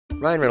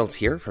Ryan Reynolds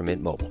here from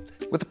Mint Mobile.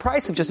 With the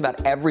price of just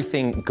about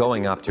everything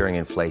going up during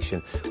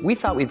inflation, we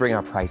thought we'd bring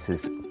our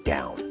prices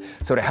down.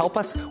 So to help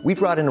us, we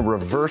brought in a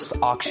reverse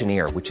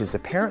auctioneer, which is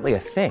apparently a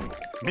thing.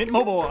 Mint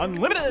Mobile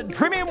Unlimited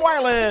Premium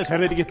Wireless. How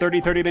to get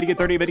 30, 30, bit to get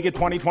 30, bit to get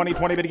 20, 20,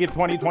 20, bit to get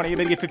 20, 20,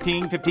 bit to get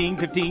 15, 15,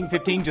 15,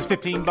 15, just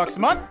 $15 a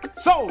month?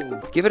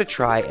 Sold! Give it a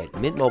try at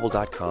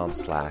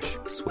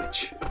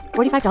mintmobile.com/switch.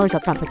 $45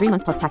 up front for 3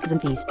 months plus taxes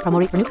and fees.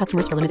 Promo rate for new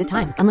customers for limited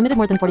time. Unlimited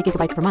more than 40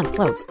 gigabytes per month.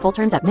 Slows full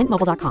terms at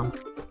mintmobile.com.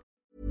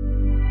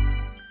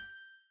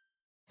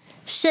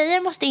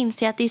 Tjejer måste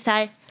inse att det är så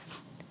här,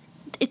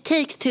 it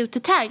takes two to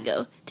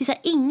tango. Det är så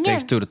här, ingen...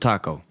 Takes two to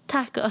taco.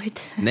 Taco.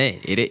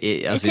 Nej,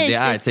 det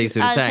är takes two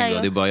to tango.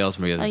 Det är bara jag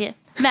som är okay.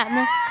 Men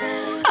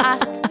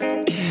att...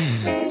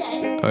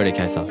 Hör det,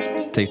 Kajsa.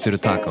 Takes two to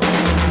taco.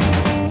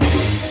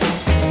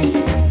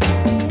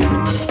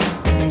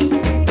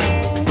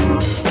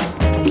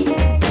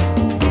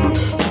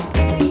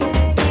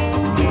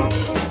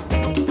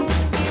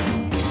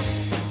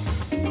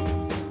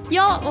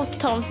 Jag och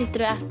Tom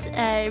sitter och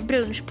äter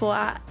brunch på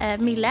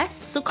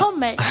Milles. Så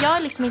kommer, jag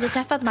har liksom inte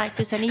träffat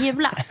Marcus sen i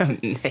julas.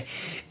 Nej,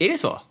 är det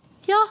så?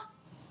 Ja.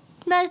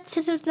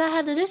 När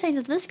hade du tänkt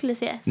att vi skulle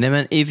ses? Nej,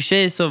 men i och för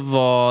sig så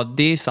var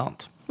det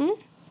sant. Mm.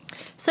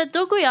 Så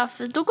då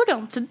går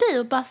de förbi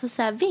och bara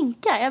så här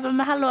vinkar. Jag bara,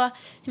 men hallå,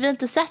 vi har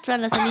inte sett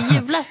varandra sen i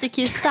julas. Du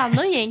kan ju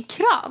stanna och ge en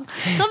kram.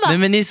 Bara, nej,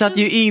 men ni satt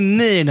ju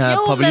inne i den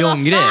här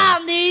paviljonggrejen.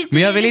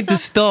 Men jag vill inte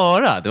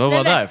störa. Det var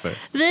bara därför.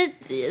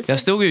 Jag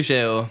stod ju i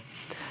sig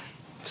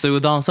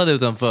och dansade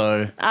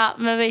utanför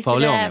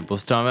paviljongen på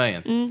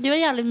Strandvägen. Det var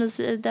jävligt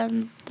mysigt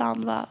den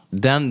dagen var.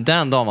 Den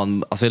dagen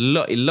var, alltså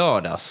i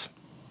lördags.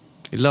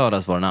 I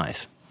lördags var det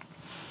nice.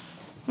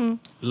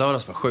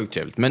 Lördags var sjukt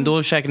trevligt. Men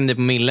då käkade ni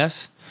på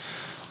Milles.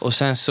 Och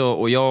sen så,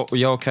 och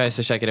jag och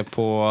Kajsa käkade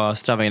på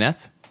Strandvägen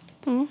 1.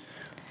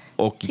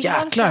 Och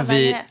jäklar,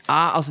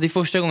 alltså det är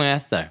första gången jag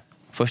äter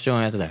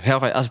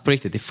där. Alltså på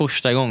riktigt, det är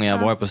första gången jag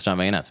var på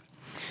Strandvägen 1.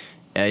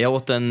 Jag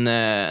åt en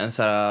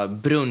så här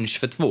brunch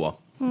för 2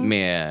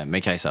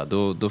 med Kajsa.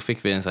 Då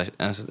fick vi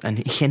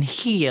en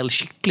hel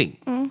kyckling.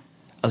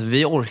 Alltså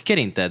vi orkar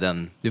inte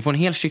den. Du får en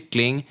hel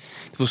kyckling,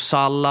 du får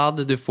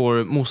sallad, du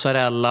får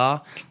mozzarella,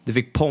 du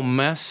fick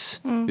pommes,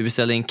 vi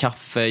beställde en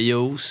kaffe,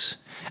 juice.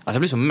 Alltså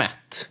jag blev så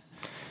mätt.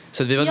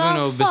 Så att vi var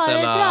tvungna att beställa...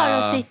 Jag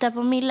föredrar att sitta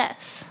på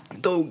Milles.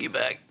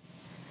 Doggy-bag.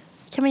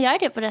 Kan man göra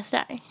det på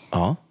restaurang?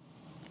 Ja.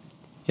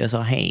 Jag sa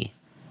hej.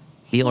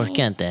 Vi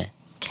orkar inte.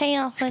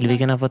 Skulle vi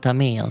kunna få ta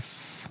med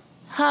oss?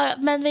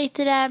 Men vet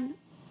du det?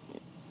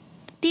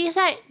 Det är så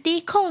här, det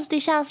är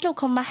konstig känsla att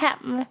komma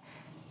hem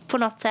på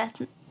något sätt.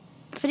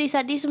 För det är så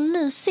här, det är så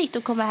mysigt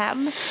att komma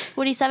hem.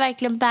 Och det är så här,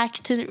 verkligen back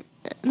to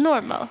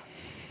normal.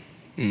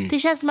 Det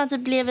känns som att det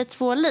blev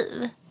 2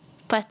 liv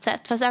på ett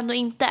sätt, fast ändå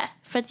inte.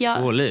 För att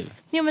 2 liv?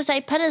 Jo, men så här,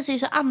 i Paris är det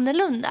så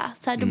annorlunda.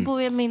 Så här, då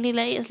bor jag i min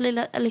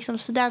lilla liksom,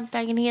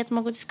 studentlägenhet.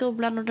 Man går till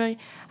skolan och då är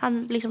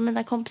liksom,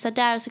 mina kompisar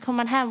där. Och så kommer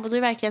man hem och då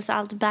är verkligen så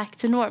allt back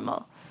to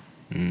normal.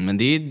 Men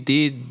det är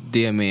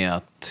det med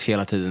att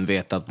hela tiden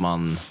veta att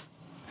man...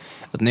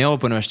 Att när jag var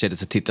på universitetet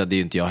så tittade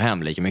ju inte jag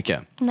hem lika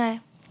mycket. Nej.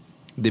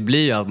 Det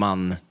blir ju att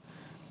man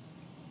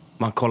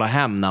kollar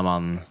hem när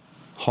man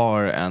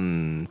har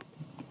en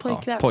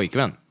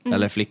pojkvän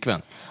eller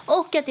flickvän.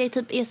 Och att jag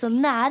typ är så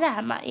nära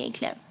hemma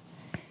egentligen.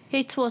 Jag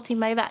är 2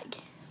 timmar iväg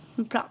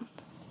med plan.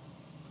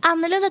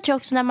 Annorlunda tror jag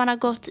också när man har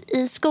gått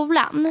i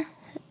skolan.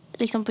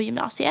 Liksom på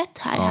gymnasiet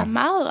här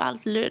hemma. Och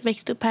allt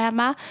växt upp här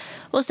hemma.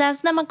 Och sen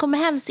så när man kommer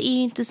hem så är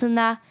ju inte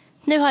sina...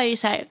 Nu har jag ju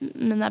så här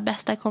mina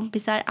bästa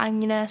kompisar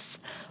Agnes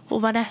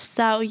och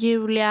Vanessa och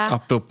Julia.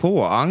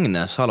 Apropå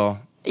Agnes, hallå.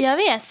 Jag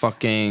vet.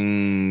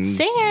 Fucking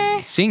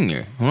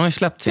Singer. Hon har ju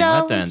släppt sin.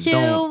 Don't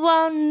you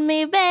want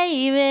me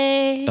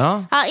baby.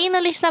 Ja, in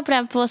och lyssna på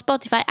den på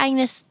Spotify.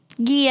 Agnes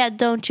G,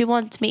 Don't you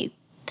want me.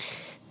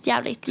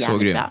 Jävligt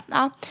bra.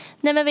 Ja.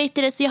 Nej, men vet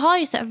du det, så jag har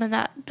ju sen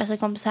mina bästa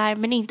kompisar här,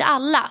 men inte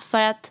alla.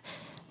 För att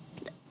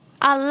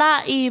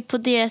alla är ju på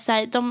deras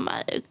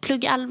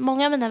här,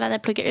 många av mina vänner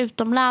pluggar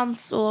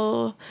utomlands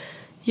och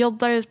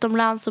jobbar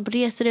utomlands och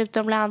reser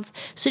utomlands.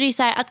 Så det är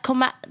så här att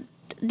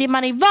det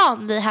man är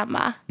van vid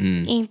hemma,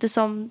 inte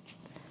som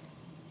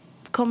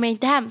kommer jag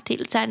inte hem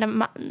till. Så här,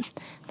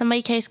 när man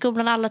gick här i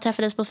skolan, alla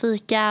träffades på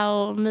fika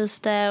och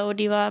myste och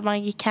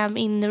man gick hem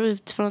in och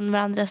ut från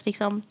varandras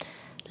liksom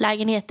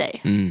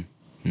lägenheter.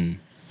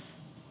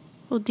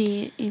 Och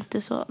det är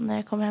inte så när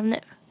jag kommer hem nu.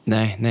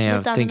 Nej,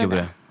 jag tänker på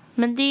det.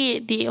 Men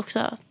det är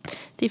också,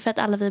 det är för att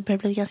alla vi börjar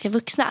bli ganska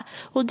vuxna.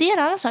 Och det är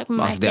en annan sak man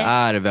märker. Det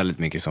är väldigt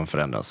mycket som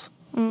förändras.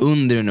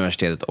 Under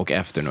universitetet och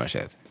efter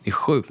universitetet. Det är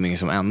sjukt mycket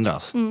som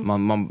ändras.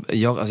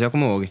 Jag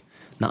kommer ihåg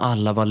när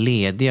alla var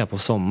lediga på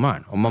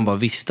sommaren. Och man bara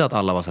visste att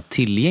alla var så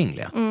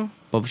tillgängliga.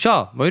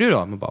 Tja, vad är du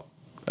då? Man bara,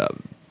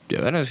 jag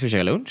vet inte, jag ska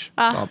käka lunch.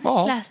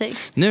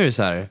 Nu är det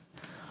så här.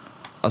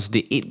 Alltså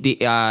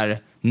det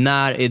är,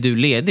 när är du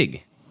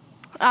ledig?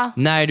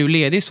 När är du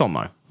ledig i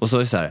sommar? Och så är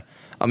det så här.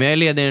 Ja, men jag är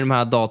ledig i de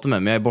här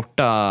datumen, men jag är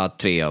borta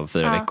 3 av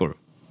 4 veckor.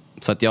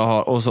 Så att jag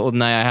har, och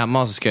när jag är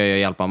hemma så ska jag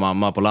hjälpa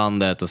mamma på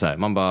landet och så här.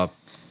 Man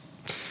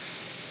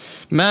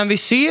Men vi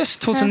ses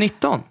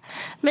 2019.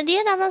 Men det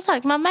är en annan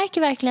sak. Man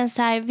märker verkligen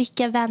så här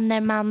vilka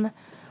vänner man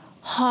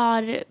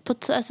har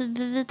alltså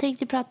vi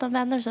tänkte prata om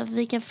vänner så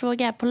vi kan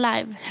fråga på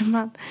live hur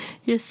man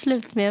gör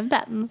slut med en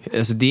vän.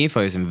 Alltså det är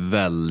faktiskt en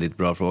väldigt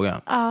bra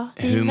fråga. Ja,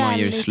 hur man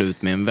gör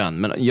slut med en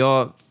vän. Men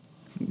jag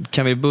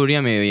kan vi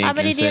börja med att egentligen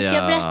men det är det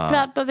säga... jag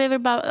berättar. Vi vill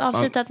bara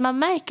avsluta att man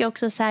märker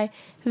också så här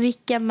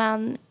vilka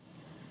man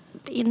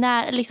är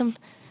nära liksom.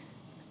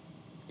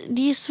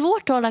 Det är ju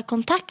svårt att hålla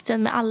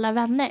kontakten med alla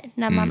vänner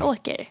när man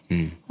åker.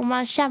 Och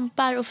man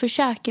kämpar och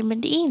försöker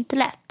men det är inte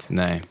lätt.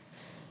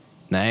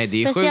 Nej,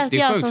 det är speciellt sjukt, det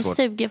är jag som svårt.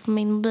 Suger på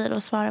min mobil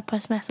och svarar på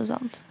sms och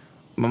sånt.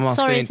 Men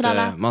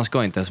man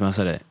ska inte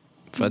smsa dig.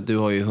 För att du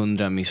har ju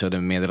 100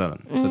 missade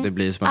meddelanden. Så det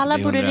blir som att alla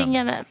det blir 100, borde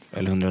ringa mig.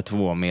 Eller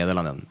 102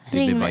 meddelanden. Det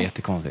Ring blir bara mig.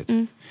 jättekonstigt.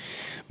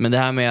 Men det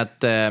här med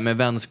att med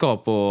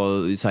vänskap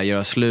och så här,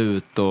 göra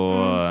slut och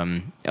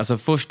alltså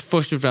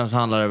först och främst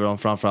handlar det om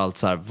framförallt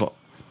så här,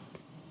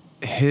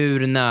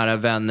 hur nära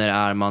vänner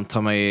är man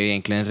tar man ju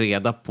egentligen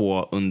reda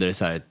på under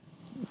så här,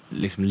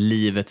 liksom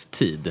livets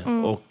tid.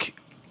 Och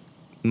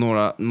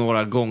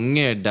några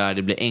gånger där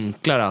det blir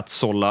enklare att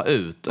sålla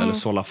ut eller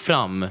sålla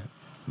fram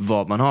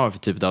vad man har för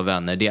typ av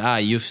vänner, det är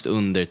just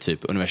under typ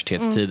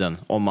universitetstiden,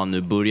 om man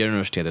nu börjar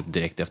universitetet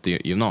direkt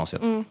efter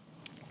gymnasiet.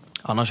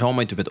 Annars har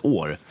man ju typ ett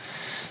år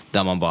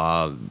där man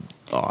bara, i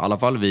alla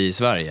fall vi i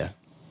Sverige,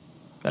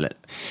 eller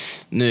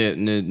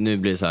nu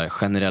blir det så här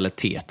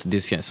generalitet,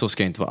 så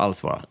ska det inte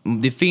alls vara.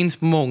 Det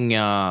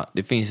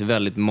finns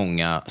väldigt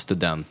många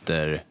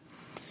studenter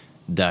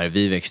där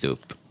vi växte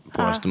upp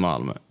på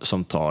Östermalm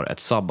som tar ett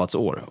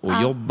sabbatsår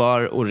och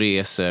jobbar och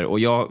reser, och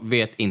jag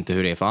vet inte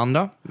hur det är för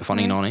andra, jag har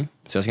ingen aning,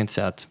 så jag ska inte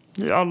säga att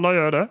alla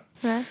gör det.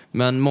 Nej.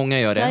 Men många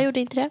gör det. Jag gjorde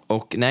inte det.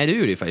 Och nej, du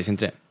gjorde ju faktiskt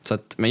inte det. Så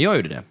att, men jag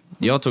gjorde det.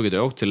 Jag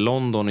åkte till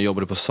London och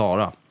jobbade på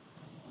Zara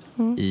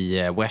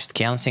i West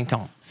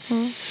Kensington.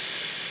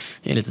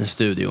 I en liten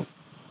studio.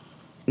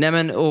 Nej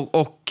men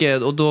och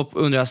då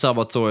under det här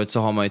sabbatsåret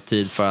så har man ju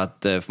tid för att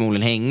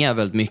förmodligen hänga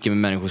väldigt mycket med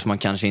människor som man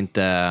kanske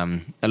inte,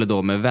 eller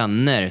då med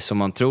vänner som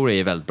man tror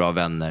är väldigt bra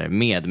vänner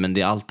med,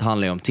 men allt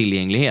handlar ju om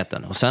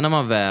tillgängligheten. Och sen när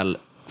man väl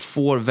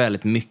får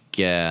väldigt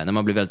mycket, när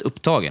man blir väldigt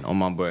upptagen, om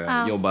man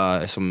börjar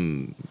jobba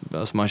som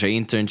man kör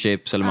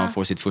internships eller man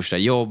får sitt första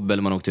jobb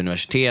eller man åker till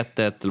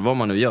universitetet eller vad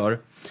man nu gör,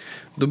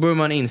 då börjar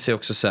man inse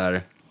också så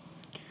här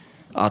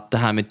att det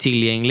här med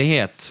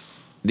tillgänglighet,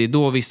 det är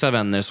då vissa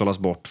vänner sållas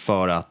bort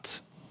för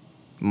att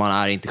man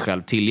är inte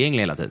själv tillgänglig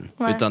hela tiden.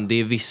 Nej. Utan det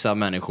är vissa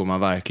människor man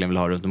verkligen vill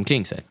ha runt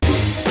omkring sig.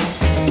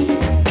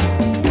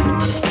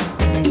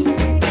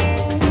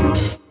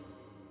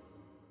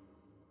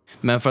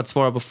 Men för att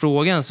svara på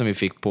frågan som vi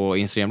fick på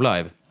Instagram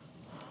Live,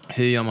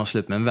 hur gör man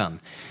slut med en vän?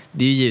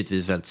 Det är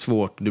givetvis väldigt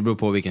svårt. Det beror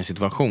på vilken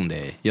situation det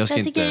är.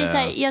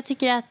 Jag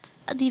tycker att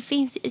det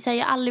finns så här,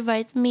 jag har aldrig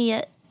varit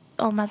med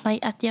om att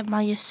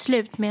man gör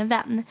slut med en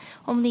vän.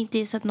 Om det inte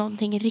är så att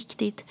någonting är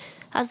riktigt.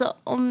 Alltså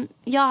om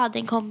jag hade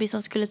en kompis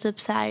som skulle typ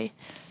så här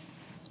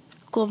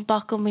gå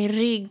bakom min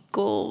rygg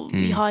och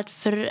ha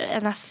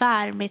en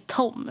affär med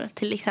Tom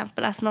till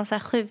exempel, alltså någon så här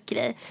sjuk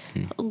grej.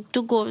 Och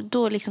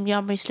då liksom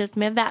gör man ju slut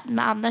med en vän. Men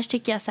annars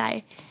tycker jag så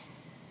här,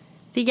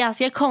 det är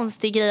ganska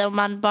konstig grej om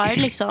man bara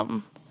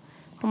liksom,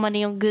 om man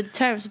är on good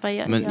terms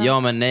bara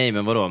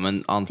men vadå?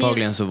 Men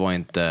antagligen så var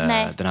inte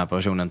den här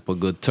personen på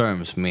good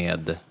terms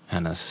med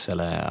hennes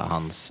eller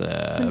hans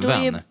vän. Men då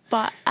är ju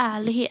bara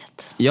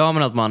ärlighet. Ja,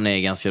 men att man är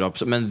ganska bra.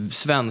 Men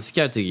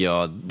svenskar tycker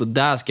jag,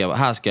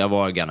 här ska jag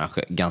vara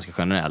ganska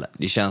generell.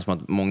 Det känns som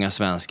att många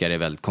svenskar är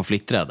väldigt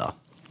konflikträdda.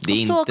 Det är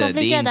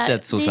inte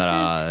ett så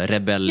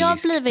rebelliskt land. Jag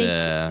har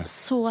blivit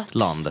så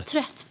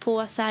trött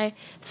på så här,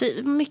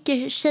 för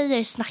mycket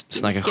tjejer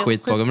snackar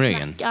skit bakom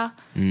ryggen.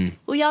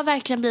 Och jag har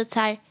verkligen blivit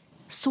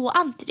så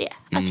anti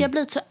det. Alltså jag har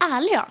blivit så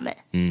ärlig av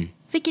mig.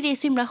 Vilket är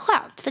så himla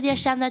skönt. För att jag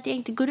känner att jag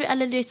inte går,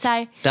 eller det är så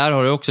här. Där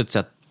har du också ett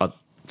sätt att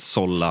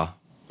sålla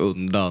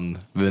undan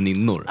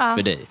väninnor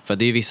för dig. För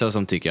det är vissa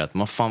som tycker att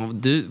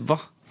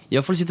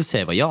jag får sitta och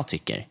säga vad jag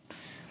tycker.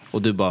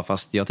 Och du bara,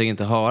 fast jag tänker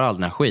inte höra all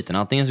den här skiten.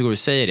 Antingen så går du och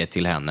säger det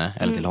till henne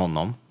eller till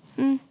honom.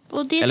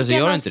 Och det eller så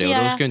gör du inte det,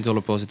 och då ska du inte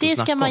hålla på och sitta och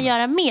snacka. Det ska man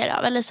göra mer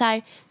av. Eller så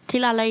här,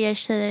 till alla er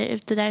tjejer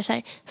ute där, så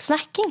här,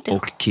 snacka inte.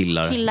 Och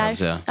killar.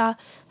 Ja,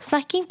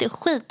 snacka inte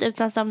skit,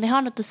 utan så om ni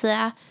har något att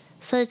säga,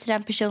 säg till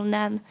den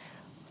personen.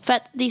 För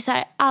att det är så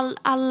här,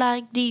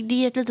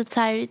 det är ett litet så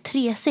här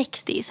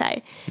 360 så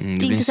här.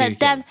 Det är inte så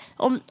här,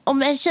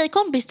 om en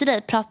tjejkompis till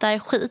dig pratar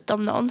skit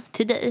om någon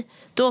till dig,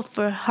 då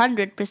för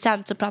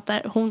 100% så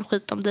pratar hon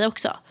skit om dig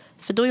också.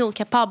 För då är hon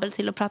kapabel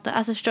till att prata,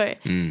 alltså förstår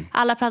du?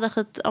 Alla pratar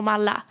skit om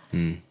alla.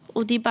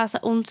 Och det är bara så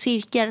ond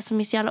cirkel som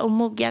är så jävla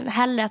omogen.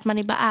 Hellre att man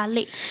är bara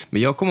ärlig.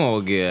 Men jag kommer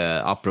ihåg,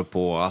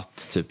 apropå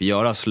att typ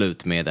göra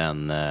slut med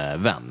en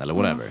vän eller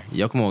whatever.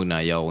 Jag kommer ihåg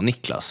när jag och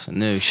Niklas,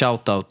 nu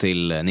shoutout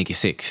till Nicky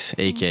Six,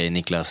 a.k.a.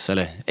 Niklas,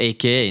 eller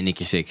a.k.a.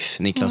 Nicky Six,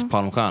 Niklas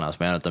Palmstierna,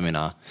 som är en av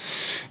mina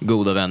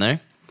goda vänner.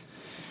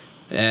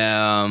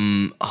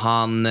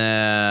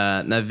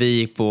 När vi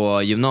gick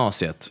på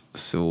gymnasiet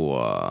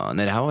så,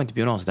 nej, det här var inte på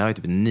gymnasiet, det här var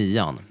typ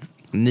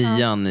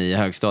nian i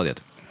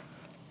högstadiet.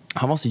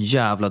 Han var så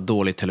jävla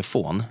dålig i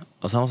telefon.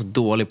 Alltså han var så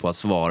dålig på att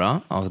svara.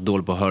 Han var så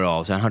dålig på att höra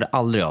av sig. Han hörde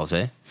aldrig av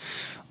sig.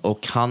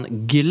 Och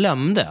han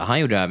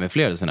gjorde det här med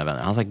flera av sina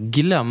vänner. Han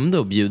glömde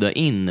att bjuda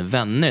in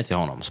vänner till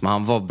honom som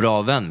han var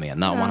bra vän med.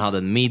 När man hade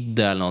en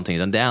middag eller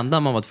någonting. Det enda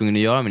man var tvungen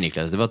att göra med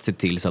Niklas, det var att se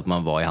till så att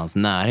man var i hans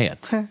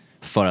närhet.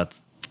 För att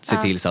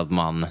se till så att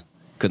man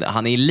kunde.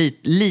 Han är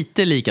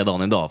lite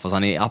likadan idag, fast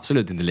han är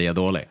absolut inte lika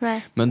dålig.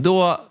 Nej. Men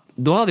då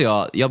hade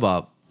jag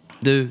bara,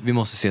 du, vi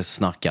måste ses och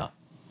snacka.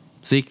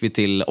 Så gick vi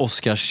till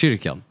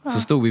Oscarskyrkan.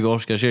 Så stod vi vid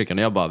Oscarskyrkan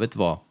och jag bara, vet du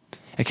vad?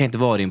 Jag kan inte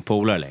vara din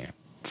polare längre.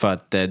 För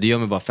att du gör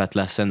mig bara fett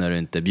ledsen när du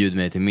inte bjuder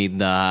mig till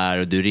middag här.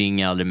 Och du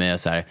ringer aldrig mig och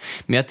så här.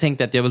 Men jag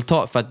tänkte att jag vill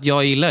för att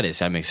jag gillar dig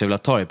så här mycket, så jag vill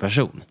ta det i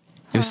person.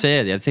 Jag vill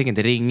säga det, jag tänker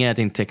inte ringa, jag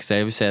tänker inte texta.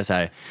 Jag vill säga så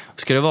här,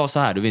 ska det vara så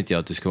här, då vill inte jag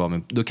att du ska vara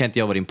med. Då kan inte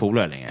jag vara din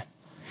polare längre.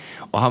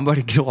 Och han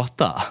började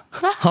gråta.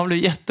 Han blev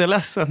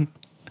jätteledsen.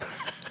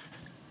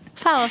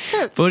 Fan vad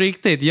fint. På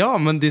riktigt, ja,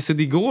 men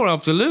det går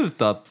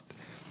absolut att...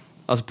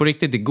 Alltså på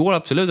riktigt, det går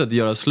absolut att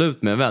göra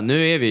slut med en vän.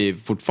 Nu är vi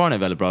fortfarande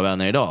väldigt bra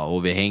vänner idag.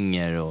 Och vi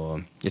hänger och...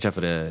 Jag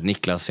träffade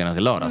Niklas senast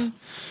i lördags.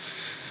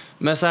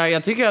 Men så här,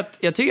 jag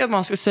tycker att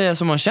man ska säga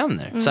som man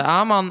känner. Så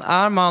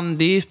är man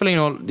det spelar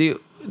ingen roll...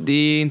 Det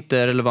är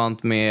inte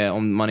relevant med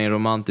om man är i en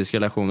romantisk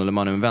relation eller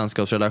man är i en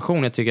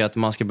vänskapsrelation. Jag tycker att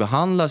man ska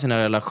behandla sina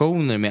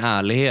relationer med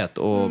ärlighet.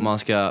 Och man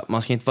ska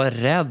inte vara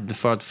rädd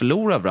för att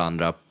förlora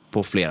varandra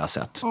på flera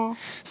sätt.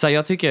 Så här,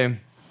 jag tycker...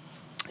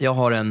 Jag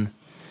har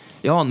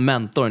en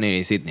mentor nere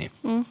i Sydney.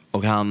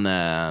 Och han...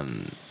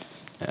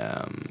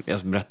 jag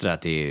berättade det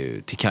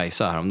här till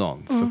Kajsa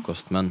häromdagen på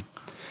frukost. Men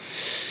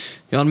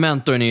jag har en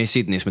mentor nere i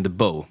Sydney som heter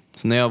Bo.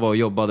 Så när jag var och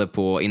jobbade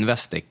på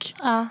Investec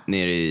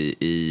nere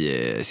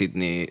i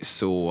Sydney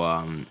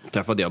så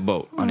träffade jag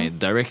Bo.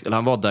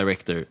 Han var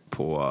director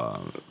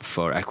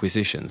för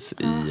acquisitions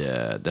i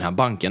den här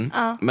banken.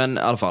 Men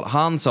i alla fall,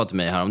 han sa till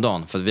mig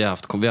häromdagen, för att vi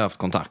har haft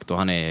kontakt och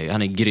han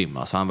är grym.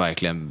 Alltså han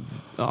verkligen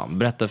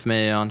berättar för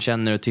mig, han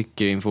känner och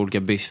tycker inför olika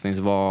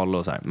businessval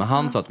och så här. Men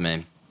han sa till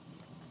mig,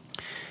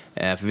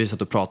 för vi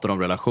satt och pratade om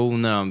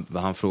relationer,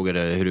 han frågade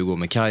hur det går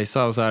med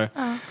Kajsa och så här.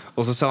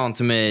 Och så sa han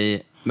till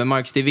mig, men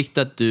Marcus, det är viktigt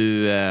att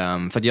du...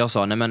 För att jag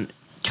sa, nej men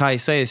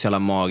Kajsa är så jävla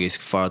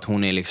magisk för att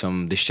hon är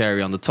liksom the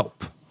cherry on the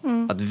top.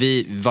 Att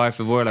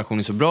varför vår relation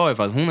är så bra är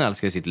för att hon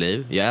älskar sitt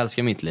liv, jag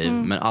älskar mitt liv,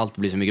 men allt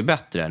blir så mycket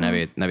bättre när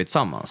vi är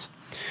tillsammans.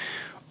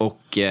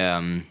 Och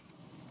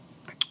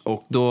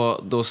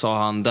då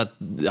sa han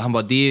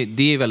bara,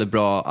 det är väldigt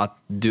bra att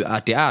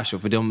det är så,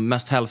 för de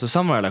mest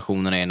hälsosamma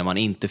relationerna är när man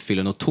inte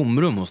fyller något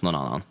tomrum hos någon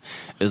annan,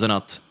 utan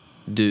att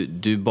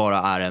du bara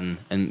är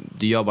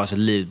du gör bara så att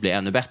livet blir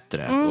ännu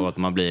bättre och att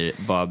man blir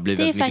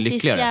väldigt mycket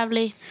lyckligare. Det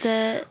är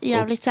faktiskt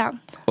jävligt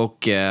sant.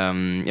 Och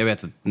jag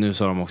vet att nu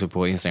sa de också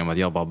på Instagram att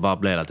jag bara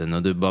babblar hela tiden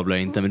och du babblar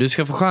inte, men du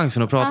ska få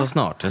chansen att prata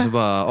snart. Jag ska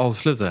bara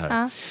avsluta det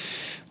här.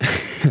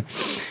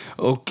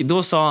 Och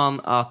då sa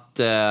han att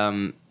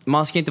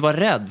man ska inte vara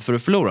rädd för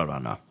att förlora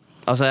varandra.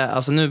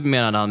 Alltså nu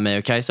menade han mig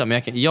och Kajsa,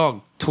 men jag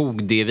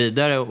tog det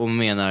vidare och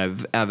menar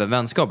även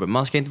vänskaper.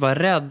 Man ska inte vara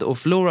rädd att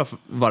förlora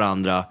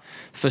varandra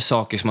för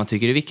saker som man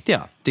tycker är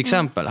viktiga. Till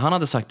exempel, han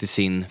hade sagt till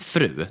sin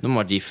fru, de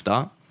har varit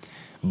gifta.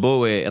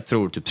 Bo är, jag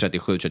tror, typ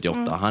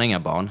 37-38. Han har inga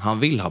barn, han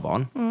vill ha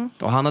barn.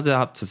 Och han hade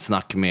haft ett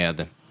snack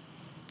med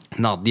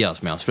Nadja,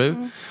 som är hans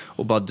fru.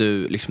 Och bara,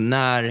 du, liksom,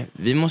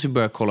 vi måste ju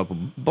börja kolla på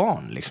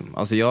barn liksom.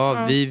 Alltså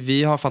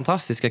vi har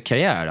fantastiska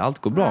karriär, allt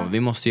går bra, vi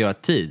måste göra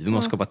tid, vi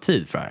måste skapa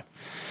tid för det här.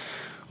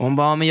 Och hon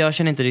bara, men jag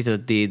känner inte riktigt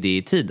att det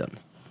är tiden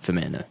för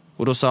mig nu.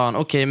 Och då sa han,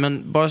 okej,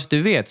 men bara så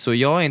du vet, så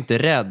jag är inte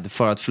rädd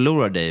för att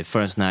förlora dig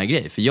för en sån här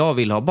grej, för jag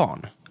vill ha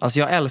barn. Alltså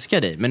jag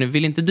älskar dig, men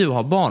vill inte du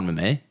ha barn med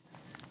mig,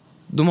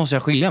 då måste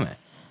jag skilja mig,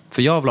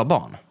 för jag vill ha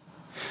barn.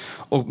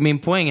 Och min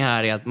poäng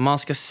här är att man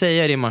ska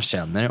säga det man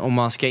känner, och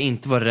man ska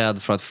inte vara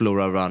rädd för att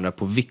förlora varandra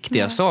på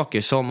viktiga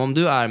saker, som om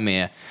du är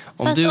med...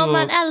 Fast om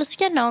man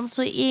älskar någon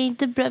så är det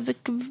inte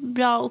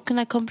bra att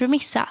kunna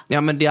kompromissa.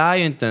 Ja, men det är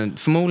ju inte...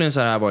 Förmodligen så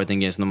har det här varit en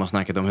grej som de har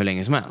snackat om hur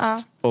länge som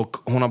helst. Och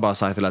hon har bara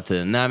sagt hela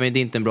tiden, nej men det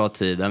är inte en bra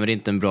tid, nej men det är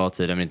inte en bra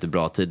tid, nej men det är inte en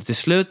bra tid. Till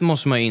slut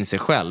måste man ju inse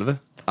själv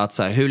att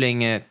så här, hur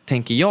länge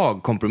tänker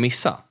jag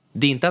kompromissa?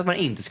 Det är inte att man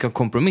inte ska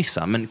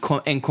kompromissa, men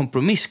en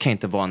kompromiss kan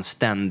inte vara en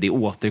ständig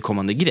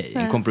återkommande grej.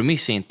 En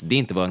kompromiss det är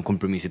inte vad en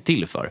kompromiss är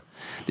till för.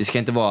 Det ska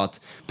inte vara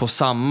att på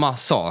samma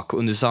sak,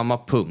 under samma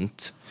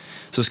punkt,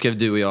 så ska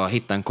du och jag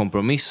hitta en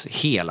kompromiss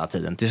hela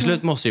tiden. Till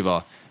slut måste det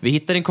vara, vi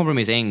hittar en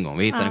kompromiss en gång,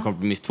 vi hittar en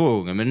kompromiss 2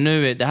 gånger, men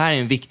nu det här är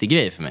en viktig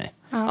grej för mig.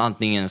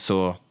 Antingen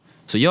så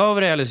gör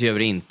vi det eller så gör vi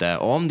det inte.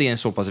 Och om det är en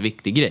så pass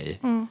viktig grej,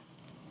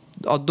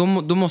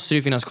 då måste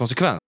det finnas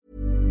konsekvens.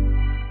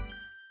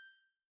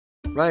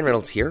 Ryan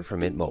Reynolds here from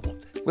Mint Mobile.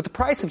 With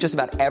the price of just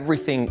about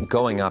everything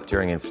going up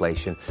during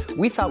inflation,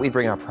 we thought we'd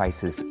bring our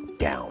prices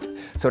down.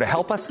 So to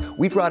help us,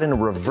 we brought in a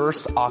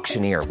reverse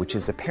auctioneer, which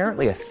is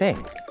apparently a thing.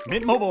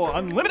 Mint Mobile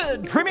Unlimited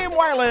Premium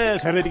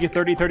Wireless. How to get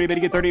 30, 30, how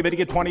to get 30, how to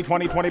get 20,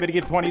 20, 20, how to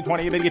get 20,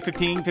 20, how to get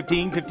 15,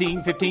 15,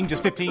 15, 15,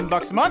 just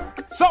 $15 a month?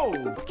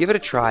 Sold! Give it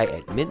a try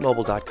at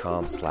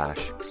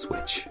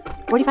mintmobile.com/switch.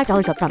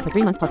 $45 up front for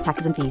 3 months plus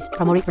taxes and fees.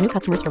 Promo rate for new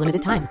customers for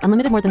limited time.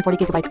 Unlimited more than 40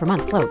 gigabytes per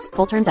month. Slows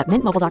full terms at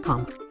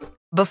mintmobile.com.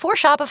 Before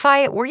Shopify,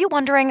 were you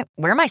wondering,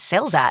 where are my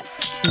sales at?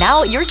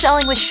 Now you're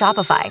selling with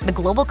Shopify, the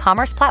global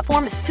commerce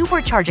platform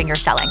supercharging your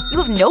selling. You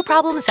have no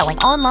problem selling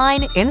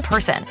online, in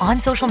person, on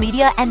social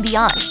media, and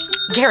beyond.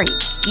 Gary,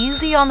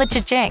 easy on the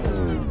cha-ching.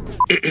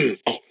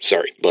 Oh,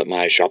 sorry, but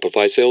my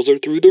Shopify sales are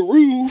through the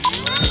roof.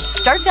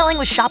 Start selling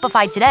with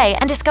Shopify today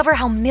and discover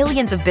how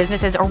millions of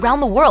businesses around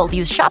the world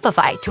use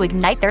Shopify to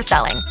ignite their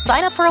selling.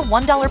 Sign up for a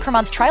 $1 per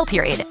month trial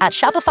period at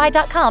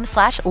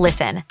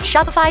shopify.com/listen.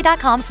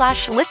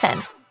 Shopify.com/listen.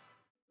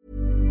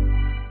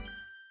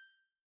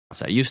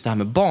 Just det här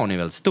med barn är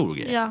väldigt stor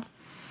grej. Ja.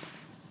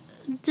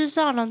 Du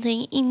sa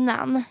någonting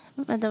innan.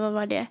 Vänta, vad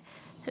var det?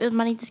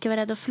 Man inte ska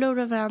vara rädd att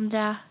förlora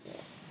varandra.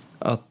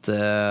 Att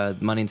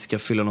man inte ska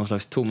fylla någon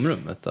slags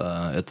tomrum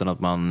utan att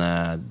man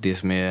det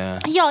som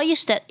är... Ja,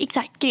 just det.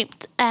 Exakt,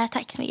 grymt.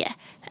 Tack så mycket.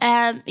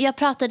 Jag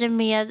pratade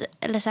med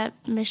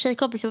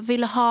tjejkompis. Jag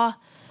ville ha...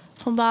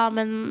 Hon bara,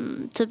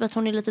 men typ att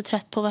hon är lite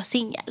trött på att vara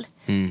singel.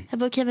 Jag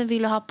bara, okej, men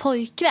vill du ha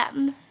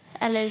pojkvän?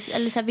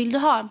 Eller så här, vill du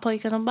ha en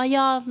pojkvän? De bara,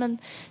 ja, men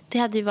det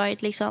hade ju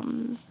varit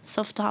liksom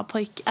soft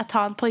att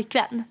ha en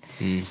pojkvän.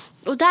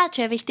 Och där tror jag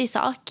är en viktig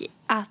sak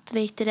att,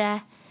 vet du det,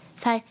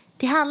 så här,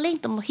 det handlar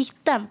inte om att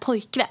hitta en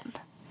pojkvän,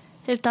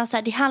 utan så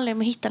här, det handlar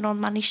om att hitta någon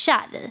man är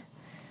kär i.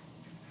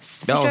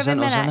 Ja, och sen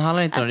handlar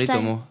det inte riktigt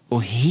om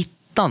att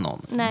hitta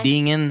någon. Nej. Det är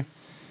ingen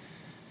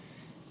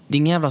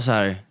jävla så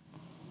här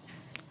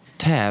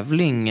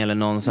tävling eller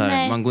någon så här,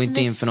 nej, man går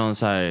inte in för någon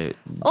så här...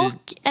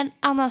 Och en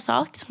annan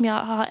sak som jag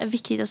har är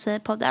viktigt att säga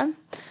på den,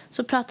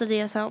 så pratade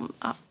jag om,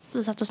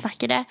 vi satt och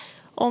snackade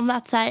om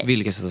att så här,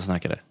 vilka satt och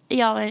snackade?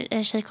 Jag och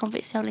en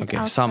tjejkompis, jag vill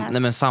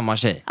inte samma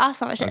tjej. Ja,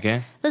 samma tjej.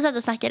 Okay. Vi satt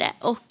och snackade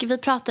och vi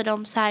pratade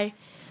om så här,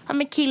 ja,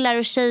 med killar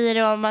och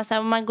tjejer, och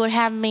om man går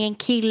hem med en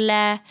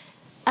kille,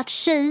 att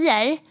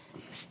tjejer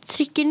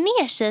trycker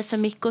ner sig för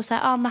mycket och så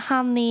här, ja, men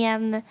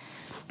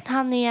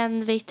han är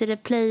en vet du,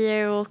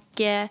 player,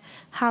 och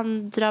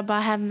han drar bara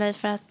hem mig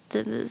för att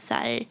så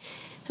här,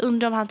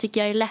 undrar om han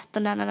tycker jag är lätt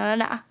och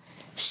na.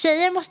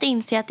 Tjejer måste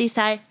inse att det är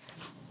så här,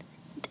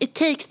 it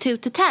takes two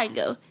to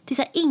tango. Det är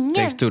så här, ingen...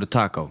 Takes two to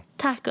taco.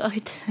 Taco.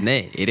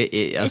 Nej, det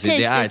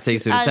är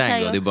takes two to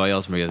tango. Det är bara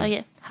jag som är...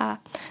 Okej,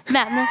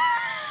 men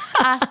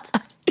att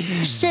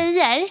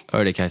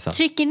tjejer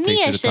trycker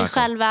ner sig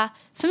själva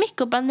för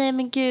mycket och bara, nej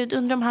men gud,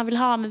 undrar om han vill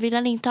ha mig, vill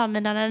han inte ha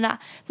mig, na.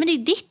 Men det är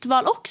ditt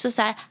val också,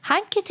 så här, han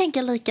kan ju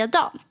tänka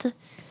likadant.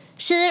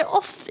 Tjejer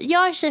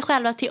gör sig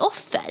själva till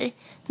offer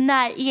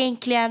när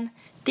egentligen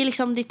det,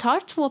 liksom, det tar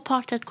två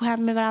parter att gå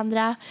hem med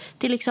varandra.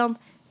 Det är liksom,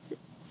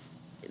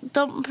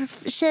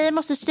 tjejer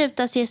måste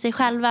sluta se sig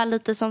själva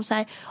lite som så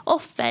här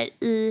offer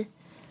i...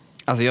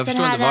 Alltså jag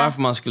förstår inte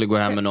varför man skulle gå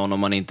hem med någon om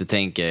man inte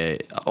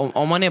tänker...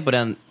 Om man är på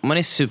den... Om man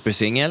är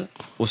supersingel,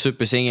 och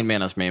supersingel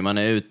menas med man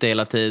är ute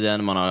hela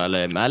tiden,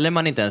 eller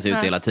man är inte ens ute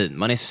hela tiden.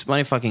 Man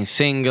är fucking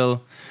single,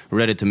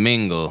 ready to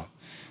mingle,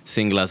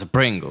 single as a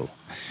Pringle.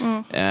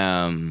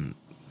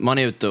 Man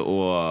är ute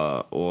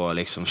och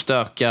liksom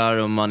stökar,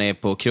 och man är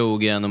på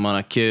krogen och man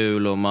har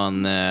kul, och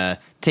man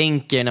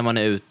tänker när man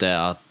är ute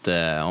att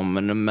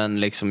men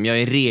liksom, jag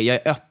är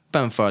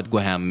öppen för att gå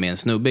hem med en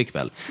snubbe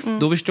ikväll.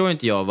 Då förstår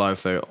inte jag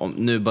varför,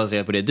 nu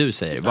baserat på det du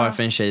säger,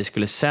 varför en tjej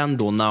skulle sen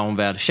då, när hon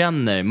väl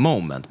känner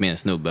moment med en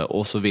snubbe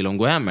och så vill hon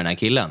gå hem med den här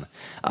killen,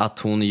 att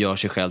hon gör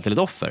sig själv till ett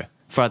offer.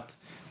 För att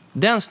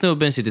den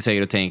snubben sitter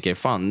säkert och tänker,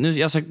 fan, nu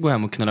jag ska gå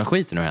hem och knulla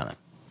skiten ur henne.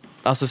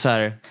 Alltså så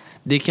här,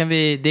 det kan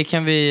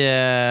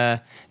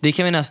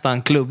vi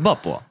nästan klubba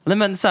på. Nej,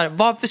 men så här,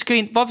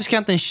 varför ska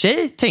inte en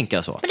tjej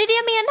tänka så? Men det är det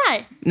jag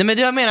menar. Nej, men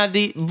det jag menar,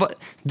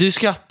 du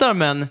skrattar,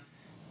 men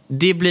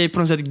det blir på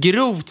något sätt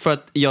grovt för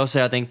att jag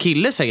säger att en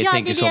kille säkert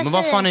tänker så. Men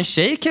vad fan, en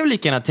tjej kan väl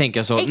lika gärna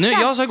tänka så. Exakt. Nu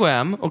jag ska gå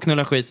hem och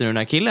knulla skiten ur den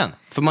här killen.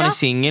 För man är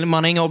singel,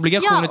 man har inga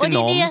obligationer till någon.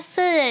 Ja, och det är det jag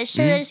säger.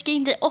 Tjejer ska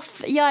inte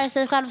göra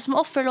sig själva som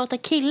offer och låta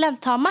killen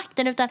ta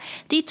makten. Utan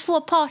det är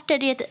två parter.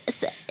 Det är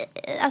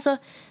alltså...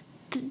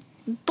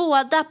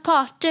 Båda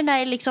parterna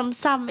är liksom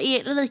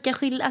är lika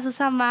alltså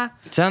samma.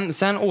 Sen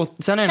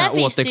är den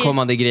här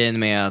återkommande grejen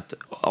med att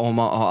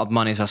att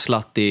man är så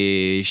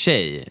slattig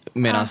tjej,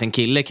 medan en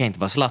kille kan inte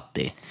vara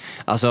slattig.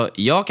 Alltså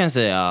jag kan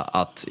säga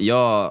att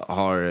jag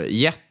har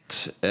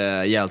gett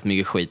jävligt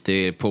mycket skit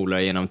till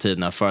polare genom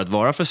tiderna för att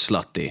vara för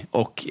slattig,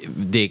 och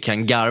det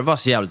kan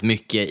garvas jävligt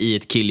mycket i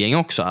ett killgäng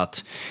också,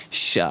 att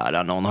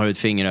kära någon har ett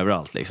finger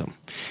överallt liksom.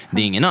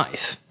 Det är ingen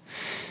nice.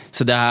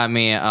 Så det här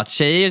med att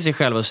tjejer ger sig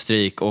själva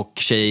stryk och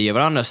tjejer ger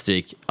varandra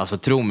stryk, alltså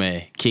tro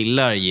mig,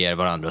 killar ger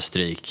varandra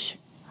stryk.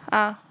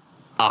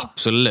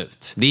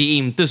 Absolut. Det är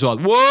inte så att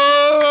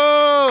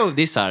wow, wow!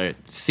 Det är så här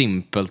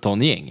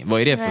simpeltongäng.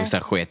 Vad är det för så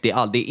här skit? Det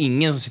är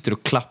ingen som sitter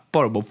och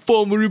klappar och bara,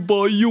 fan vad du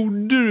bara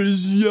gjorde det,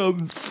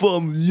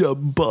 jävla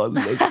ball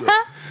alltså.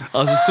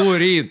 Alltså så är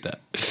det inte.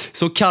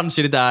 Så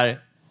kanske det där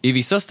i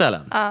vissa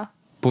ställen.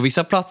 På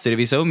vissa platser, i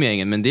vissa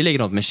umgängen, men det ligger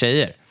något med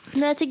tjejer.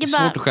 Men jag tycker det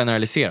är svårt att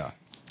generalisera.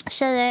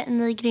 Tjejer,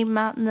 ni är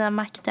grymma, ni har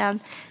makten.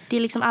 Det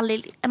är liksom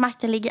aldrig,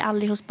 makten ligger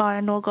aldrig hos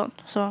bara någon.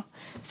 Så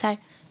här,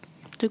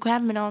 du går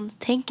hem med någon,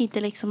 tänk inte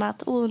liksom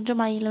att undrar om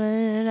han gillar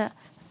mig.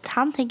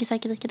 Han tänker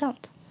säkert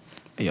likadant.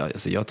 Ja,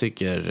 alltså jag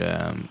tycker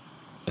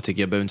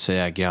jag behöver inte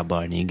säga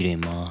grabbar, ni är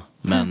grymma.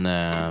 Men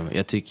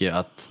jag tycker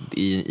att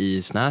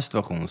i sån här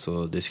situation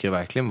så det ska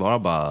verkligen vara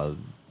bara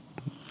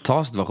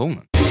ta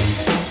situationen.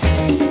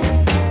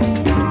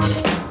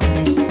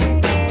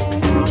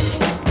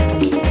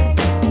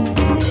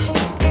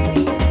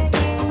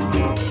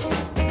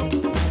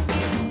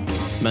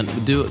 Men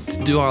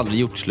du har aldrig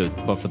gjort slut,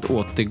 bara för att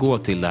återgå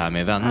till det här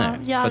med vänner.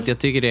 För att jag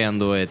tycker det är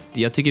ändå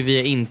jag tycker vi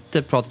har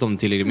inte pratat om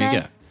tillräckligt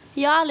mycket.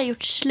 Jag har aldrig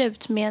gjort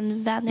slut med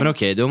en vän. Men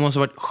okej, du måste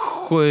ha varit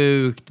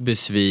sjukt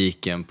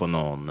besviken på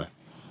någon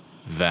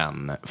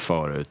vän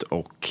förut.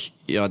 Och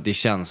ja, det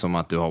känns som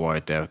att du har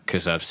varit det,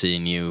 'cause I've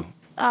seen you.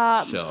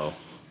 So.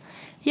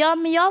 Ja,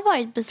 men jag har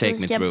varit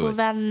besviken på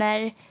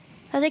vänner.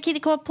 Alltså, jag kan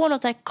inte komma på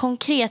något så här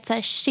konkret så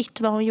här,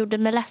 shit vad hon gjorde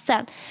mig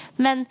ledsen.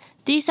 Men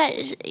det är så här,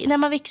 när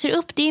man växer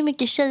upp, det är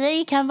mycket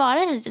tjejer kan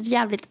vara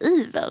jävligt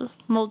evil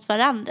mot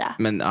varandra.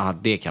 Men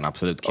det kan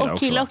absolut killar också. Och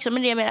killar också,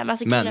 men det menar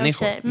alltså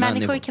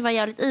människor kan vara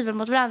jävligt evil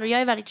mot varandra. Och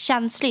jag är väldigt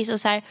känslig,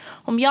 så här,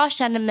 om jag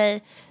känner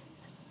mig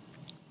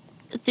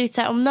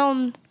så här, om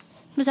någon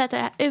så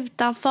här,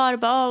 utanför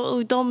bara,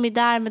 och de är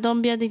där men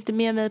de bjöd inte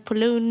med mig på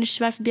lunch.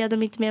 Varför bjöd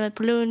de inte med mig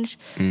på lunch?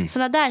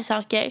 Såna där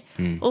saker.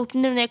 Och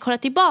nu när jag kollar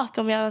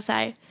tillbaka, om jag var så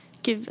här,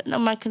 gud,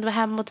 om man kunde vara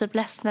hemma och typ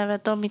ledsen över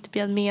att de inte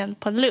bjöd med en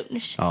på en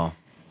lunch. Ja.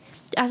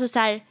 Alltså så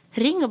här,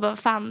 ring och bara,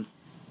 fan,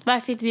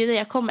 varför inte bjuder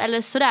jag kommer?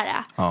 Eller sådär.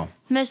 Ja.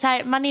 Men så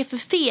här, man är för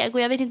feg,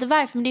 och jag vet inte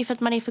varför, men det är för att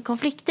man är för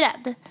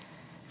konflikträdd.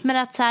 Men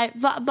att så här,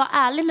 vara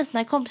ärlig med sina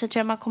här kompisar, tror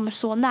jag man kommer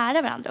så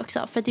nära varandra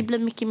också. För att det blir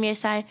mycket mer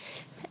så här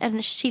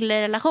en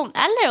chillare relation.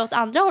 Eller åt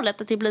andra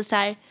hållet, att det blir så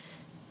här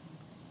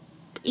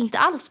inte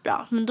alls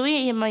bra. Men då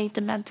är man ju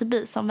inte meant to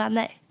be som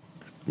vänner.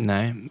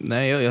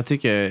 Nej, jag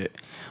tycker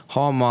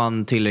har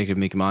man tillräckligt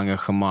mycket med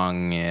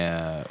engagemang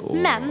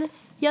Men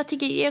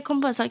jag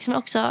kom på en sak som jag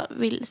också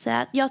vill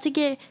säga. Jag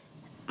tycker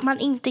man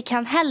inte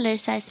kan heller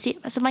så här,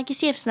 alltså man kan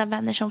se sina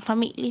vänner som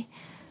familj.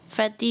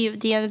 För att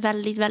det är en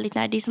väldigt, väldigt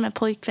nära. Det är som en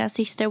pojkvän,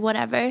 syster,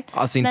 whatever.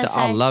 Alltså inte så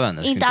här, alla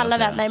vänner. Inte alla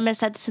vänner, men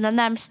så här, sina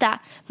närmsta.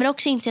 Men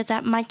också inte att så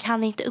här, man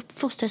kan inte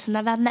uppfostra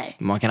sina vänner.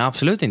 Man kan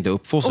absolut inte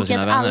uppfostra sina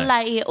vänner. Och att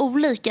alla är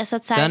olika. Så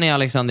att, så här, sen är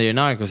Alexander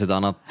Ionarkos ett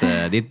annat,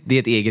 det är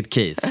ett eget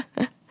case.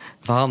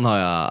 För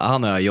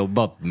han har jag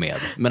jobbat med.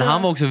 Men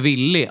han var också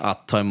villig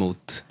att ta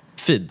emot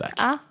feedback.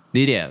 Det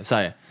är det, så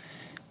här.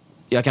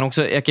 Jag kan i och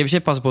för sig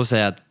passa på att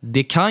säga att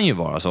det kan ju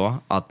vara så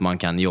att man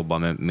kan jobba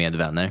med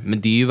vänner.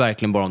 Men det är ju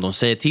verkligen bara om de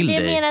säger till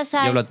dig.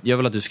 Här, jag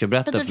vill att du ska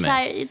berätta för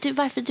mig. Här,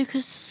 varför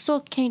du så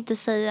kan ju inte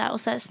säga.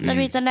 Och så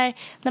här,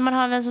 när man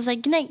har en vän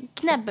som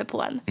knäbber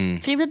på en.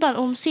 För det blir bara en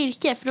ond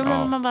cirkel. För då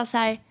blir man bara så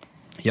här.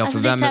 Ja,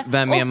 för alltså,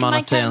 vem är man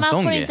att säga en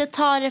sån grej? Man får inte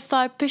ta det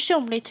för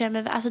personligt, tror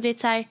jag. Alltså, det är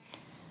så här.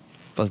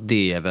 Fast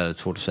det är väldigt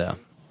svårt att säga.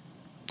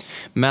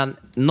 Men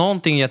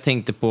någonting jag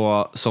tänkte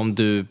på som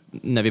du,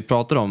 när vi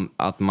pratade om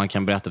att man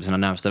kan berätta för sina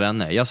närmsta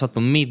vänner. Jag satt på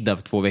middag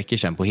för 2 veckor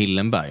sedan på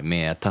Hillenberg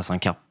med Tessan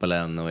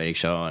Kappelen och Erik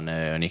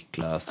Körner och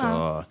Niklas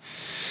och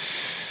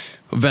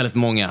väldigt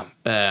många.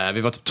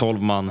 Vi var typ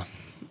 12 man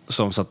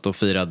som satt och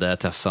firade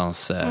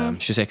Tessans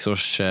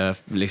 26-års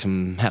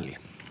liksom helg.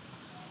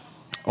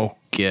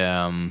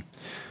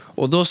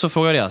 Och då så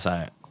frågade jag så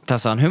här,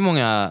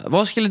 Tessan,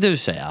 vad skulle du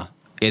säga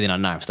är dina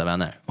närmsta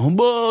vänner? Hon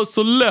bara,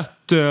 så lätt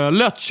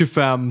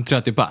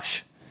 25-30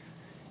 pers.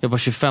 Jag bara,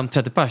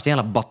 25-30 pers, det är en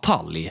jävla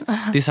batalj.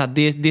 Det är så här,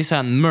 det är så här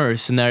en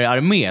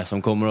mercenary-armé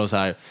som kommer och så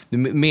här. Du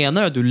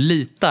menar att du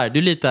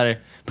litar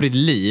på ditt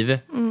liv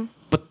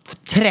på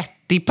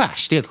 30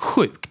 pers? Det är helt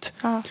sjukt.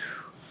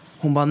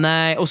 Hon bara,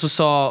 nej. Och så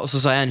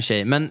sa en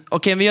tjej, men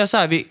okej, vi gör så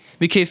här,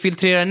 vi kan ju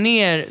filtrera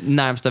ner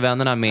närmsta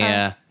vännerna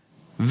med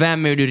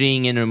vem är du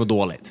ringer när du mår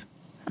dåligt.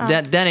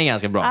 Den är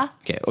ganska bra.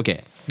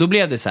 Okej. Då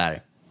blev det så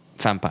här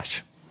 5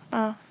 pers.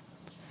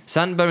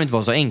 Sen behöver det inte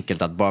vara så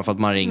enkelt att bara för att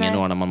man ringer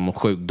någon när man mår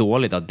sjukt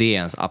dåligt att det är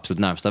ens absolut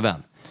närmsta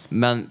vän.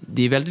 Men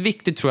det är väldigt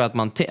viktigt, tror jag,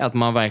 att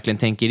man verkligen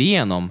tänker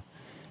igenom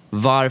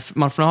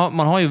varför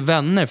man har ju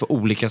vänner för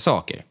olika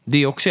saker. Det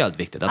är också helt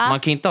viktigt. Att man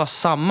kan inte ha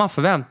samma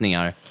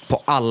förväntningar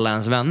på alla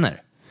ens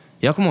vänner.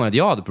 Jag kommer ihåg att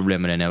jag hade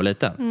problem med det när jag var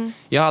liten.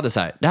 Jag hade så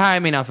här, det här är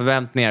mina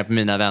förväntningar på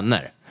mina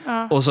vänner.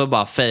 Och så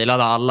bara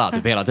failade alla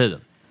typ hela tiden.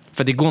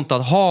 För det går inte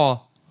att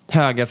ha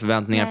höga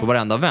förväntningar på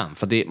varenda vän.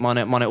 För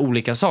man är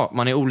olika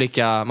man är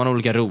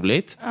olika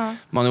roligt.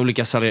 Man är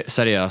olika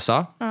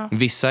seriösa.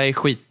 Vissa är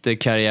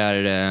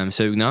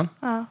skitkarriärsugna.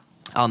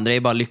 Andra är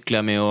bara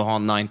lyckliga med att ha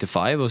en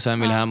 9-to-5 och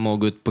sen vill hem och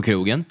gå ut på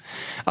krogen.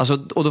 Alltså,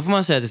 och då får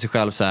man säga till sig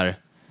själv så här,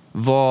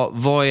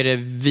 vad är det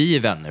vi är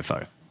vänner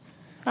för?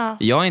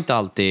 Jag är inte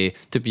alltid,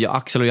 typ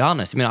Axel och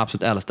Johannes är mina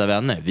absolut äldsta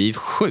vänner. Vi är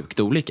sjukt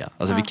olika.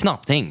 Alltså vi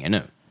knappt hänger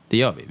nu. Det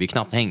gör vi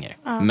knappt hänger.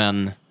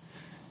 Men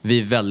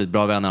vi är väldigt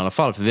bra vänner i alla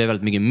fall, för vi har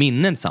väldigt mycket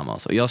minnen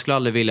tillsammans. Och jag skulle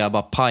aldrig vilja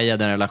bara paja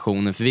den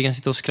relationen, för vi kan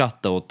sitta och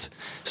skratta åt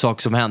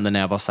saker som hände när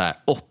jag var så här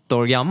 8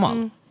 år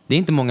gammal. Det är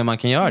inte många man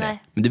kan göra det.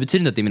 Men det betyder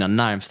inte att det är mina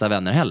närmsta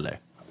vänner heller.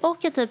 Och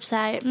jag typ så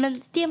här,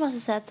 men det måste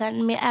jag säga att så här,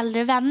 med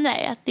äldre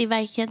vänner, att det är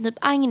verkligen typ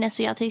Agnes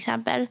och jag till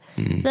exempel.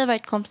 Vi har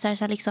varit kompisar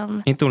så här,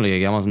 liksom. Inte hon lika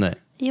gammal som dig?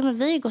 Jo, men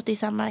vi har ju gått i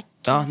samma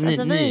klass.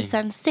 Alltså vi är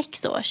sedan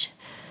 6 års.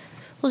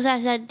 Och så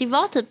här, det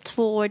var typ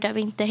 2 år där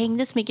vi inte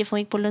hängde så mycket, för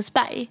vi gick på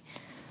Lundsberg.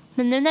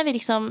 Men nu när vi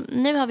liksom,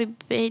 nu har vi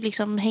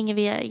liksom, hänger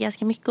vi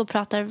ganska mycket och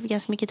pratar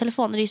ganska mycket i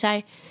telefon. Och det är så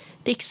här,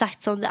 det är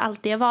exakt som det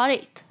alltid har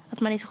varit. Att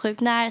man är så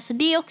sjukt nära. Så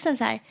det är också en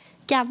så här,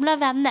 gamla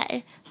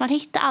vänner. Man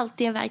hittar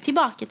alltid en väg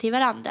tillbaka till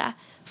varandra.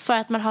 För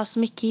att man har så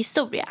mycket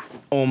historia.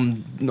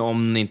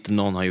 Om inte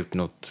någon har gjort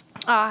något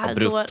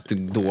abrupt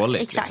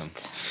dåligt. Exakt.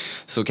 Liksom,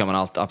 så kan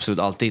man absolut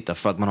alltid hitta,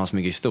 för att man har så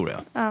mycket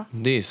historia.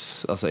 Det är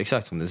alltså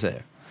exakt som du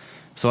säger.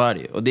 Så är det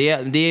ju. Och det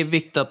är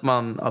viktigt att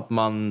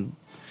man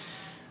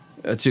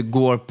jag tror,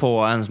 går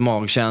på ens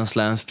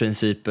magkänsla, ens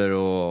principer,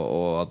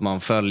 och att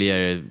man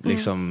följer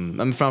liksom,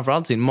 men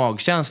framförallt sin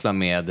magkänsla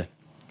med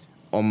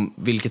om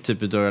vilket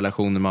typ av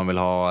relationer man vill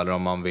ha, eller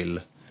om man vill.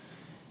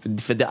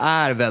 För det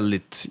är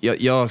väldigt,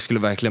 jag skulle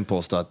verkligen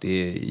påstå att det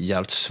är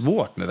jävligt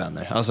svårt med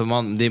vänner. Alltså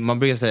man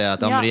brukar säga att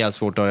det är jävligt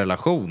svårt att ha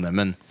relationer,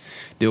 men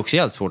det är också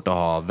jävligt svårt att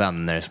ha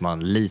vänner som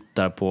man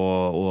litar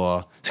på.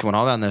 Och ska man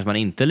ha vänner som man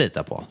inte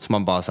litar på, som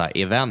man bara så här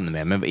är vän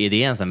med, men är det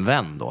ens en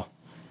vän då?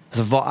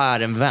 Alltså vad är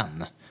en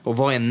vän? Och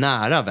vad är en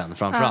nära vän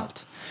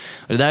framförallt?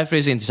 Och det är därför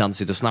det är så intressant att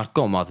sitta och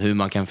snacka om att hur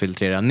man kan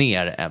filtrera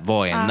ner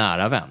vad är en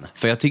nära vän.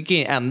 För jag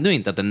tycker ändå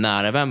inte att en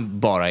nära vän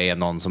bara är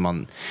någon som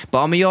man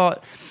bara, men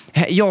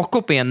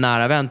Jakob är en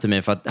nära vän till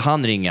mig för att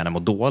han ringer när mår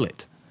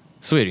dåligt.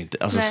 Så är det inte.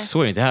 Alltså, så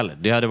är det inte heller.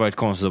 Det hade varit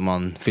konstigt om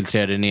man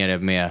filtrerade ner det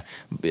med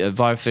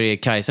varför är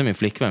Kajsa min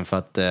flickvän? För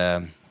att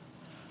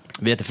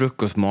vi äter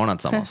frukost på morgonen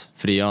tillsammans.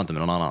 För det gör jag inte med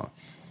någon annan.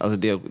 Alltså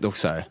det är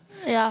också så här.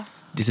 Ja.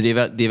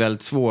 Det är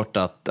väldigt svårt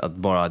att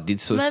bara, det är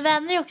så, men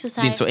vänner är också så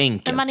här, det är inte så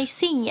enkelt. När man är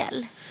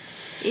singel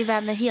är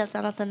vänner helt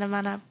annat än när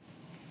man har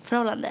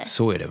förhållande.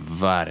 Så är det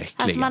verkligen.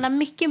 Alltså man har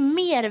mycket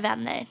mer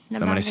vänner när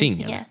man är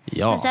singel.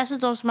 Ja. Men sen så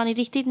de som man är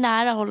riktigt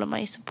nära håller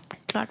man ju så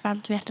klart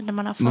varmt om hjärtat när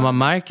man har förhållande. Men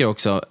man märker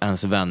också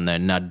ens vänner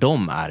när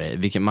de är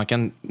det.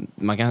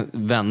 Man kan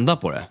vända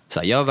på det. Så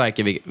här, jag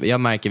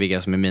märker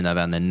vilka som är mina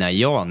vänner när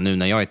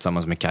jag är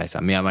tillsammans med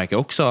Kajsa. Men jag märker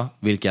också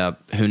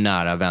hur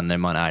nära vänner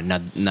man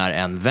är när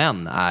en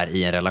vän är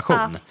i en relation.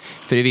 Ja.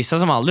 För det är vissa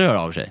som aldrig hör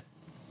av sig.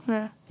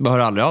 Nej. Bara hör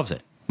aldrig av sig.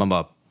 Man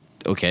bara,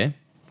 okej.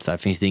 Så här,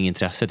 finns det inget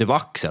intresse? Typ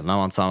Axel när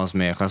han var tillsammans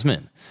med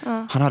Jasmin.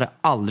 Han hade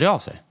aldrig av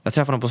sig. Jag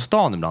träffade honom på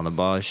stan ibland och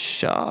bara,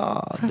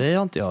 tja, det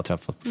har inte jag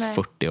träffat på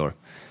 40 år.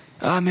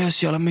 Ja, men jag är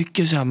så jävla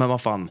mycket så här, men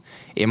vad fan.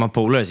 Är man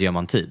polare så gör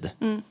man tid.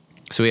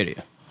 Så är det ju.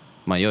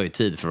 Man gör ju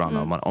tid för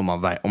varandra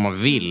om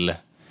man vill.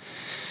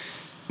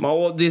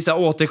 Det är så här,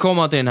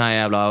 återkomma till den här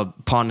jävla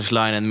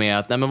punchlinen med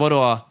att, nej men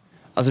vadå?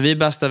 Alltså vi är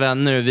bästa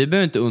vänner, vi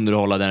behöver inte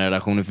underhålla den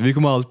relationen, för vi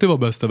kommer alltid vara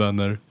bästa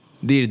vänner.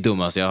 Det är det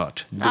dummaste jag har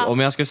hört. Om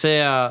jag ska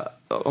säga,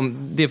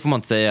 det får man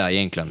inte säga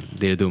egentligen.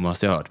 Det är det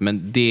dummaste jag har hört.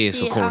 Men det är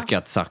så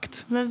korkat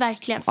sagt. Men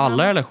verkligen.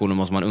 Alla relationer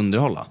måste man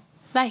underhålla.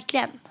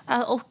 Verkligen.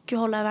 Och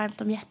hålla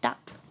varmt om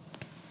hjärtat.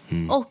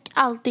 Och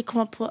alltid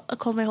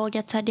komma ihåg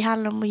att så här, det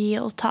handlar om att ge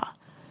och ta.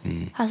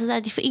 Alltså så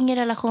här, det får ingen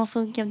relation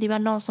funka om det är bara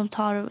någon som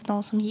tar och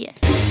någon som ger.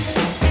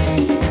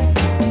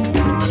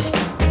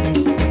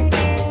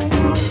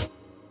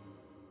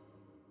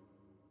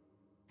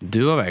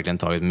 Du har verkligen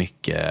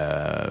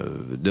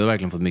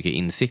fått mycket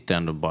insikter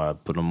ändå bara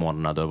på de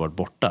månaderna du har varit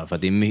borta. För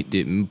att det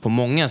är på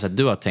många sätt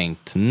du har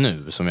tänkt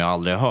nu som jag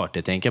aldrig har hört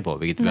dig tänka på,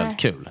 vilket är väldigt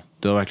kul.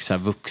 Du har verkligen så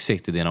här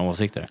vuxit i dina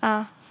åsikter.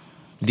 Ja.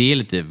 Det är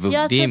lite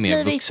det är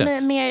mer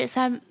vuxet. Mer så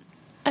här,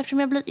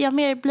 eftersom jag har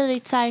mer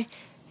blivit så här,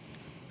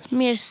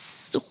 mer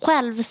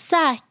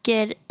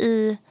självsäker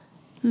i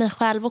mig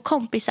själv och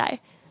kompisar.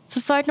 För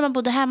förut när man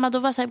bodde hemma, då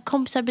var så här,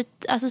 kompisar,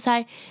 alltså så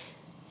här,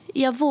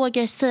 jag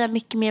vågar säga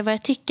mycket mer vad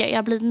jag tycker.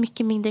 Jag blir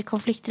mycket mindre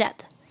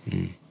konflikträdd.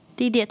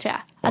 Det är det, tror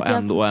jag.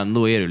 Och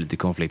ändå är du lite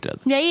konflikträdd.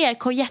 Jag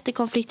är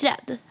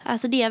jättekonflikträdd.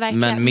 Alltså det är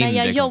verkligen. Men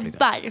jag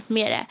jobbar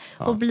med det.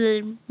 Ja.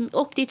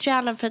 Och det tror jag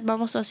handlar om för att man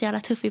måste vara så jävla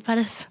tuff i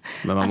Paris.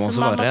 Men man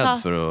måste vara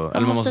rädd för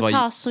att... Man måste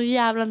ta så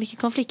jävla mycket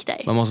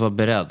konflikter. Man måste vara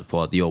beredd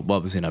på att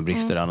jobba på sina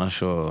brister. Annars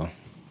så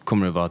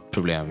kommer det vara ett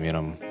problem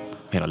genom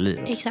hela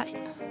livet. Exakt.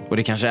 Och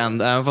det kanske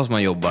även fast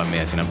man jobbar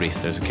med sina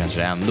brister, så kanske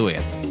det ändå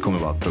kommer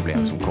vara ett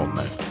problem som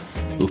kommer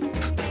upp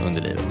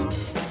under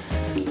livet.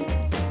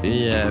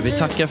 Vi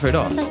tackar för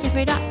idag. Tackar för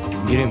idag.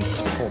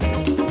 Grymt.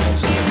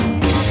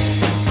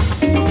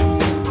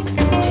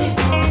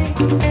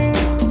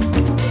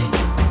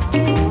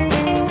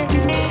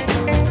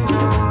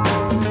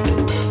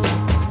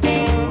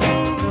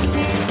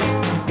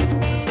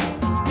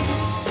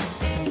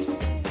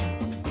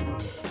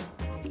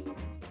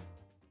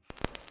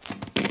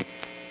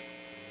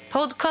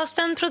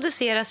 Podcasten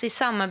produceras i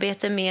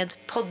samarbete med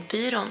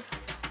Poddbyrån.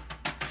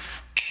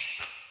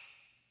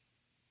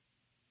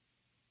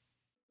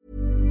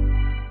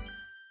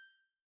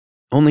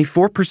 Only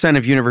 4%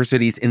 of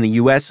universities in the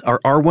U.S. are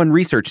R1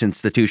 research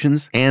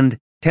institutions, and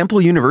Temple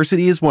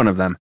University is one of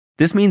them.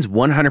 This means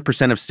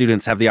 100% of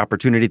students have the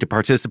opportunity to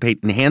participate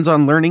in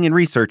hands-on learning and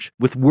research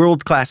with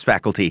world-class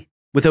faculty.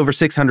 With over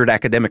 600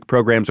 academic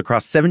programs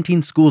across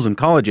 17 schools and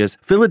colleges,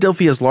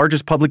 Philadelphia's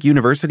largest public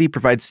university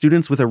provides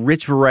students with a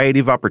rich variety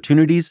of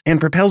opportunities and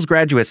propels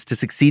graduates to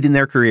succeed in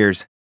their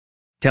careers.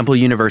 Temple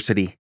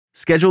University.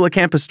 Schedule a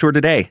campus tour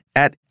today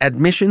at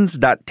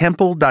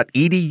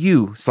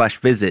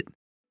admissions.temple.edu/visit.